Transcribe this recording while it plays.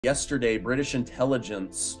Yesterday, British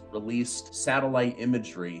intelligence released satellite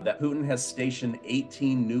imagery that Putin has stationed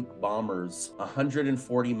 18 nuke bombers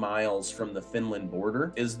 140 miles from the Finland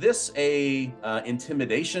border. Is this a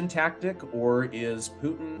intimidation tactic, or is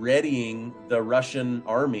Putin readying the Russian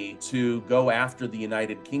army to go after the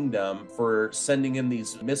United Kingdom for sending in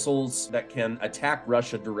these missiles that can attack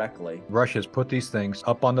Russia directly? Russia's put these things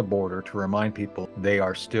up on the border to remind people they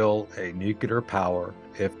are still a nuclear power.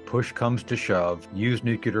 If push comes to shove, use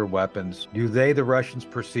nuclear weapons. Do they, the Russians,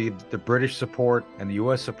 perceive the British support and the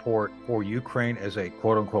U.S. support for Ukraine as a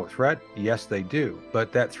quote-unquote threat? Yes, they do.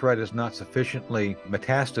 But that threat is not sufficiently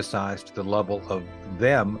metastasized to the level of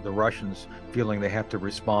them, the Russians, feeling they have to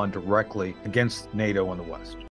respond directly against NATO and the West.